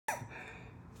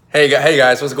Hey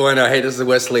guys, what's going on? Hey, this is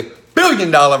Wesley, $1 billion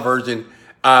Virgin.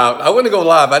 I want to go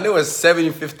live. I know it's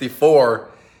 7:54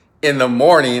 in the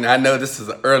morning. I know this is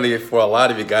early for a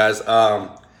lot of you guys.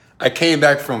 I came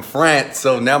back from France,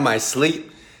 so now my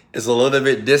sleep is a little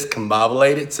bit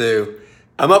discombobulated. So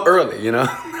I'm up early,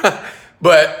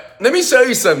 But let me show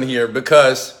you something here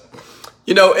because,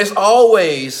 it's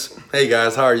always, hey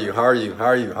guys, how are you? How are you? How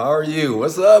are you? How are you?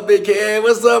 What's up, big kid?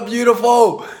 What's up,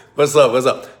 beautiful? What's up? What's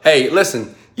up? Hey,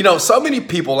 listen. So many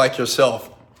people like yourself,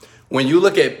 when you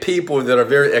look at people that are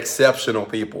very exceptional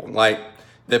people, like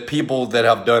the people that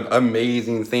have done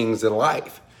amazing things in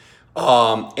life,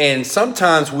 and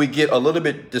sometimes we get a little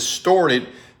bit distorted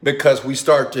because we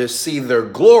start to see their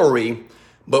glory,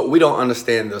 but we don't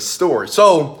understand the story.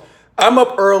 So I'm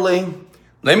up early.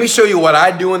 Let me show you what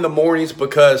I do in the mornings,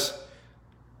 because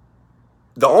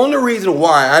the only reason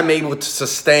why I'm able to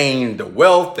sustain the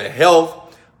wealth, the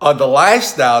health, or the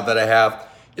lifestyle that I have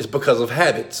is because of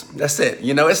habits. That's it.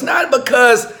 It's not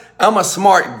because I'm a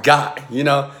smart guy.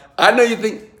 I know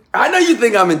you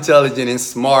think I'm intelligent and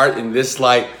smart and this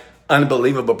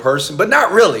unbelievable person, but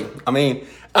not really. I mean,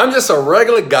 I'm just a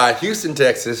regular guy, Houston,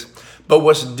 Texas. But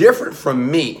what's different from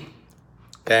me,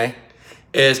 okay,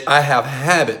 is I have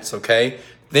habits, okay?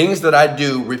 Things that I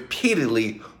do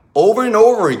repeatedly over and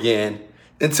over again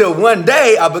until one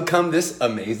day I become this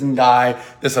amazing guy,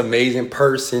 this amazing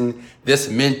person, this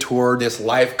mentor, this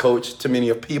life coach to many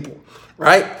of people,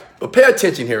 right? But pay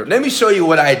attention here. Let me show you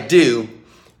what I do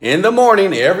in the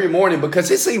morning, every morning, because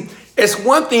it's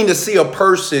one thing to see a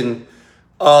person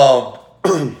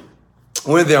when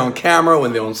they're on camera,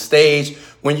 when they're on stage,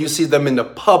 when you see them in the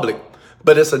public,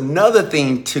 but it's another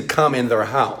thing to come in their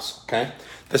house, okay?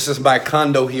 This is my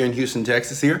condo here in Houston,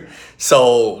 Texas here.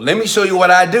 So let me show you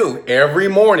what I do every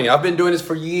morning. I've been doing this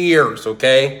for years,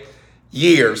 okay?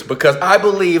 Years, because I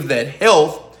believe that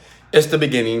health is the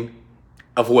beginning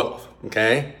of wealth,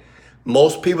 okay?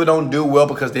 Most people don't do well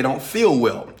because they don't feel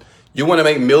well. You want to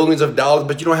make millions of dollars,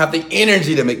 but you don't have the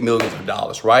energy to make millions of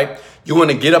dollars, right? You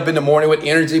want to get up in the morning with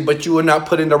energy, but you are not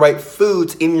putting the right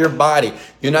foods in your body.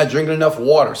 You're not drinking enough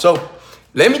water. So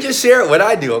let me just share what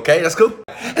I do, okay? That's cool?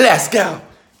 Let's go.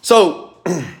 So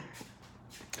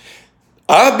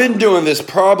I've been doing this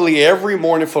probably every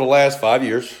morning for the last 5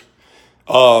 years.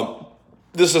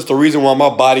 This is the reason why my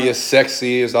body is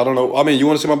sexy. I don't know. I mean, you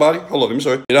want to see my body? Hold on, let me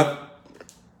show you.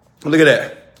 Look at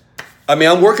that. I mean,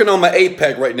 I'm working on my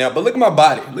 8-pack right now, but look at my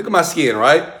body. Look at my skin,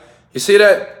 right? You see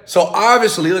that? So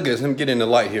obviously, look at this. Let me get in the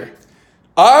light here.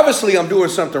 Obviously, I'm doing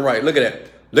something right. Look at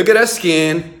that. Look at that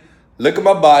skin. Look at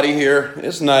my body here.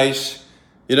 It's nice.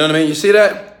 You know what I mean? You see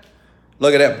that?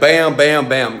 Look at that. Bam, bam,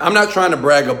 bam. I'm not trying to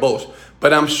brag or boast,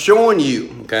 but I'm showing you,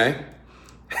 okay?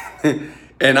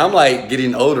 And I'm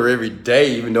getting older every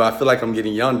day, even though I feel like I'm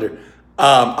getting younger.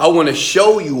 I want to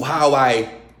show you how I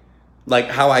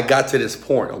got to this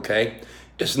point, okay?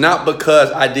 It's not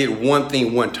because I did one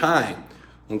thing one time,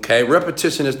 okay?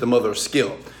 Repetition is the mother of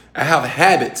skill. I have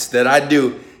habits that I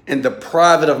do in the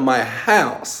private of my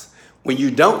house when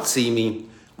you don't see me,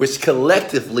 which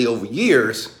collectively over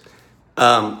years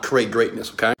create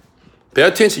greatness, okay? Pay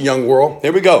attention, young world.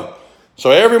 Here we go. So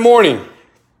every morning,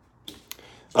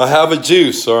 I have a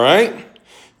juice, all right?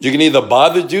 You can either buy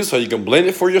the juice or you can blend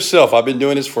it for yourself. I've been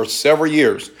doing this for several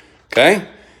years, okay?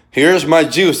 Here's my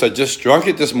juice. I just drunk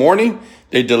it this morning.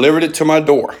 They delivered it to my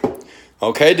door,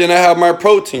 okay? Then I have my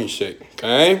protein shake,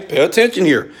 okay? Pay attention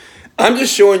here. I'm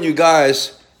just showing you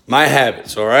guys my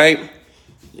habits, all right?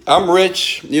 I'm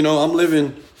rich, I'm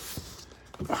living,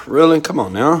 really? Come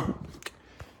on now.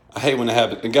 I hate when I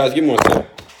have it. And guys, give me one second.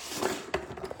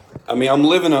 I mean, I'm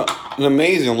living an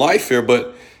amazing life here,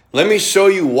 but let me show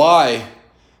you why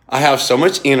I have so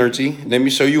much energy. Let me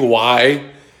show you why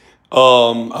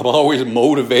I'm always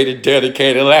motivated,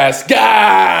 dedicated. Let's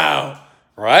go!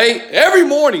 Right? Every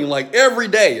morning, every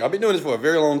day. I've been doing this for a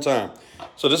very long time.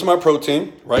 So this is my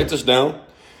protein. Write this down.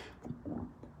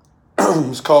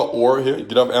 It's called Aura here.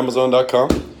 Get off Amazon.com.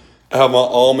 I have my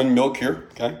almond milk here,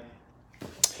 okay?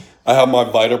 I have my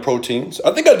Vita proteins.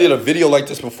 I think I did a video like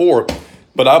this before,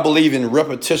 but I believe in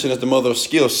repetition as the mother of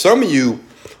skill. Some of you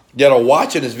that are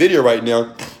watching this video right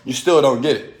now, you still don't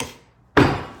get it.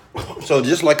 So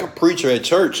just like a preacher at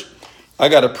church, I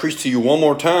got to preach to you one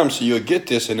more time so you'll get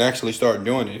this and actually start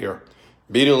doing it here.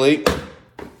 Beat Elite.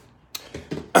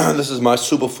 This is my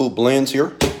superfood blends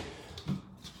here.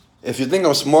 If you think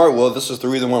I'm smart, well, this is the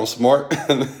reason why I'm smart.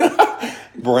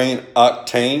 Brain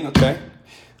Octane, okay?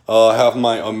 I have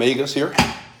my omegas here.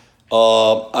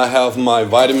 I have my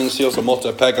vitamin C, so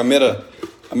multi-pack. I met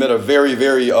a very,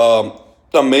 very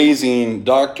amazing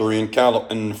doctor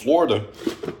in Florida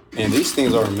And these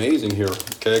things are amazing here.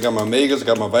 Okay, I got my omegas, I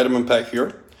got my vitamin pack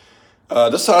here.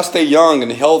 This is how I stay young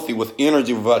and healthy with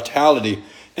energy, with vitality.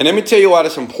 And let me tell you why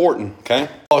that's important, okay?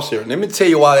 Pause here. Let me tell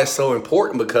you why that's so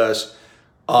important, because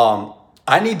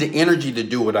I need the energy to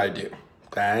do what I do,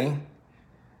 okay?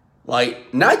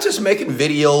 Like, not just making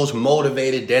videos,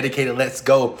 motivated, dedicated, let's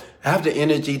go. I have the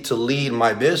energy to lead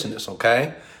my business,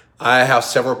 okay? I have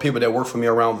several people that work for me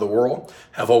around the world,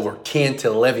 have over 10 to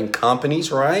 11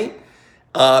 companies, right?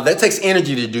 That takes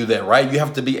energy to do that, right? You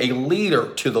have to be a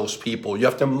leader to those people. You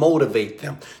have to motivate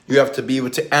them. You have to be able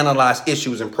to analyze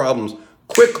issues and problems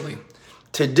quickly.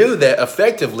 To do that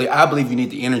effectively, I believe you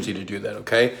need the energy to do that,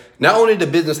 okay? Not only the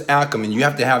business acumen, you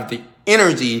have to have the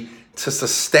energy to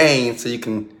sustain so you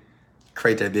can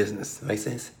create that business. Make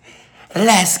sense?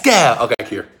 Let's go. Okay,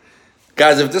 here.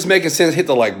 Guys, if this is making sense, hit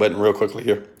the like button real quickly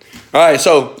here. All right,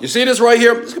 so you see this right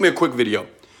here? This is going to be a quick video.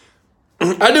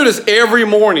 I do this every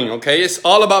morning, okay? It's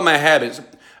all about my habits.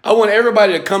 I want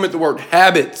everybody to come at the word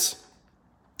habits.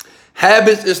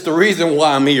 Habits is the reason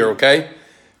why I'm here, okay?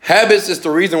 Habits is the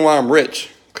reason why I'm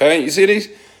rich, okay? You see these?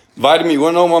 Vitamin, you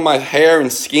want to know why my hair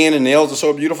and skin and nails are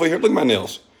so beautiful here? Look at my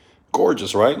nails.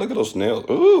 Gorgeous, right? Look at those nails.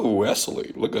 Ooh,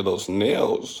 Wesley, look at those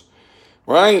nails.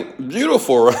 Right?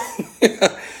 Beautiful,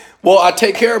 right? Well, I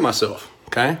take care of myself,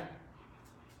 okay?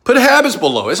 Put habits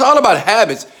below. It's all about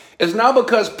habits. It's not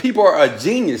because people are a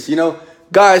genius, you know.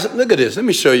 Guys, look at this. Let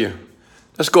me show you.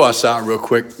 Let's go outside real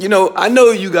quick. You know, I know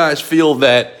you guys feel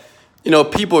that, you know,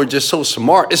 people are just so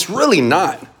smart. It's really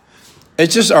not.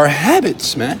 It's just our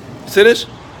habits, man. See this?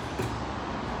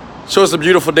 So it's a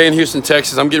beautiful day in Houston,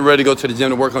 Texas. I'm getting ready to go to the gym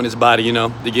to work on this body, you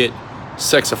know, to get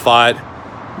sexified.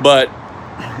 But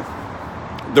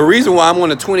the reason why I'm on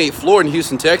the 28th floor in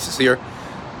Houston, Texas here,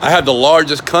 I have the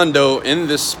largest condo in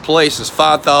this place. It's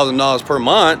 $5,000 per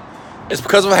month. It's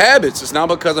because of habits. It's not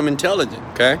because I'm intelligent,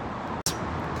 okay?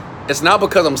 It's not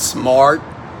because I'm smart.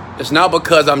 It's not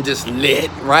because I'm just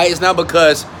lit, right? It's not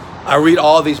because I read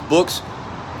all these books.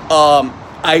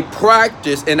 I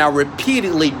practice and I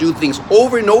repeatedly do things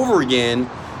over and over again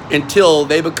until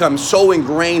they become so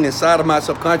ingrained inside of my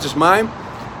subconscious mind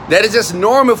that it's just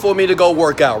normal for me to go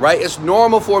work out, right? It's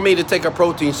normal for me to take a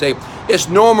protein shake. It's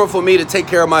normal for me to take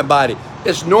care of my body.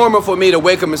 It's normal for me to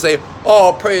wake up and say,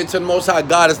 oh, pray to the Most High,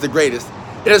 God is the greatest.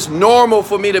 It is normal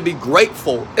for me to be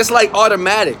grateful. It's like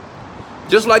automatic.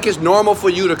 Just like it's normal for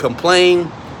you to complain,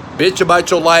 bitch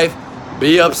about your life,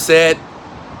 be upset.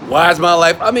 Why is my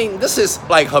life? I mean, this is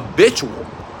like habitual.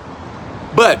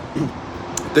 But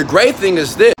the great thing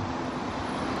is this,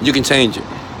 you can change it,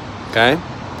 okay?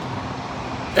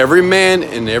 Every man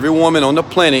and every woman on the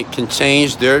planet can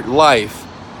change their life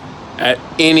at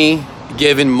any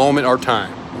given moment or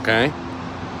time, okay?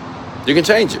 You can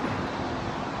change it.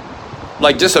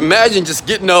 Like, just imagine just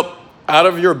getting up out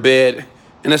of your bed,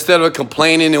 and instead of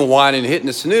complaining and whining and hitting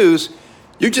the snooze,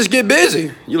 you just get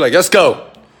busy. You're like, let's go.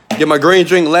 Get my green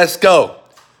drink, let's go.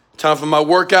 Time for my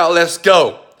workout, let's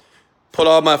go. Put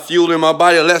all my fuel in my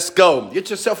body, let's go. Get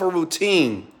yourself a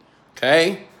routine,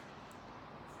 okay?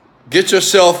 Get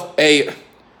yourself a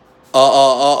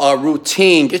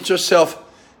routine. Get yourself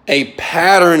a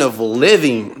pattern of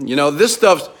living. You know, this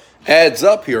stuff adds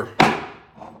up here.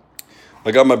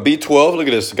 I got my B12. Look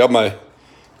at this. I got my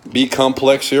B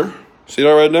complex here. See that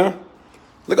right now?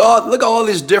 Look at all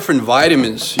these different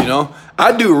vitamins, you know.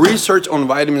 I do research on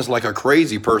vitamins like a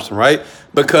crazy person, right?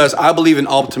 Because I believe in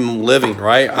optimum living,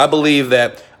 right? I believe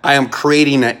that I am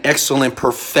creating an excellent,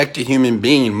 perfected human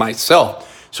being myself.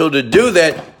 So to do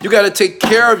that, you got to take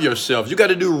care of yourself. You got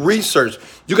to do research.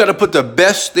 You got to put the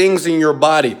best things in your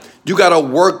body. You got to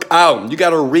work out. You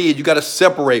got to read. You got to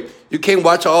separate. You can't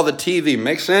watch all the TV.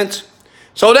 Make sense?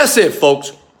 So that's it,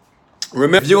 folks.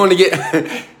 Remember, if you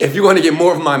want to get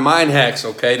more of my mind hacks,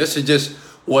 okay, this is just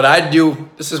what I do.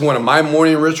 This is one of my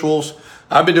morning rituals.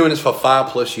 I've been doing this for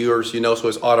 5+ years, you know, so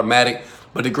it's automatic.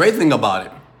 But the great thing about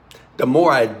it, the more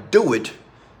I do it,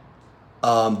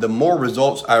 the more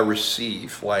results I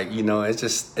receive. Like, you know,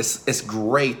 it's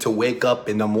great to wake up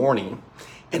in the morning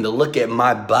and to look at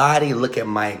my body, look at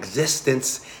my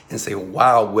existence and say,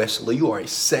 wow, Wesley, you are a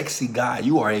sexy guy.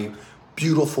 You are a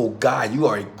beautiful guy. You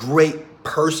are a great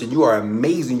person. You are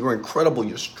amazing. You're incredible.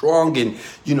 You're strong, and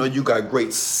you know, you got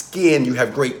great skin. You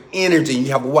have great energy.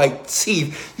 You have white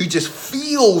teeth. You just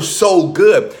feel so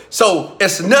good. So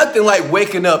it's nothing like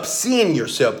waking up, seeing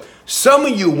yourself. Some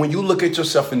of you, when you look at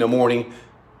yourself in the morning,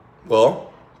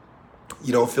 well,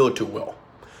 you don't feel too well.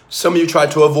 Some of you try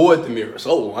to avoid the mirrors.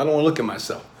 Oh, I don't want to look at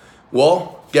myself.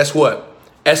 Well, guess what?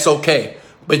 That's okay.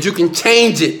 But you can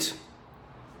change it.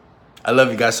 I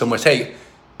love you guys so much. Hey,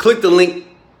 click the link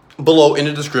below in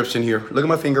the description here. Look at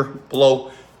my finger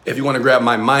below. If you want to grab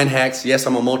my mind hacks, yes,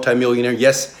 I'm a multimillionaire.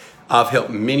 Yes, I've helped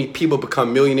many people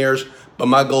become millionaires, but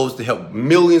my goal is to help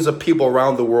millions of people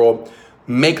around the world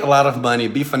make a lot of money,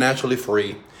 be financially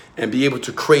free, and be able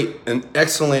to create an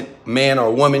excellent man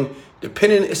or woman,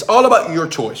 depending, it's all about your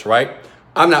choice, right?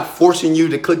 I'm not forcing you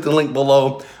to click the link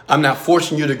below. I'm not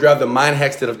forcing you to grab the mind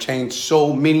hacks that have changed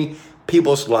so many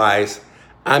people's lives.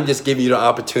 I'm just giving you the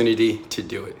opportunity to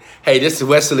do it. Hey, this is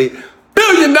Wesley, $1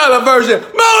 billion Virgin,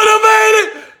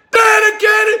 motivated,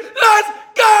 dedicated, let's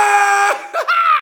go!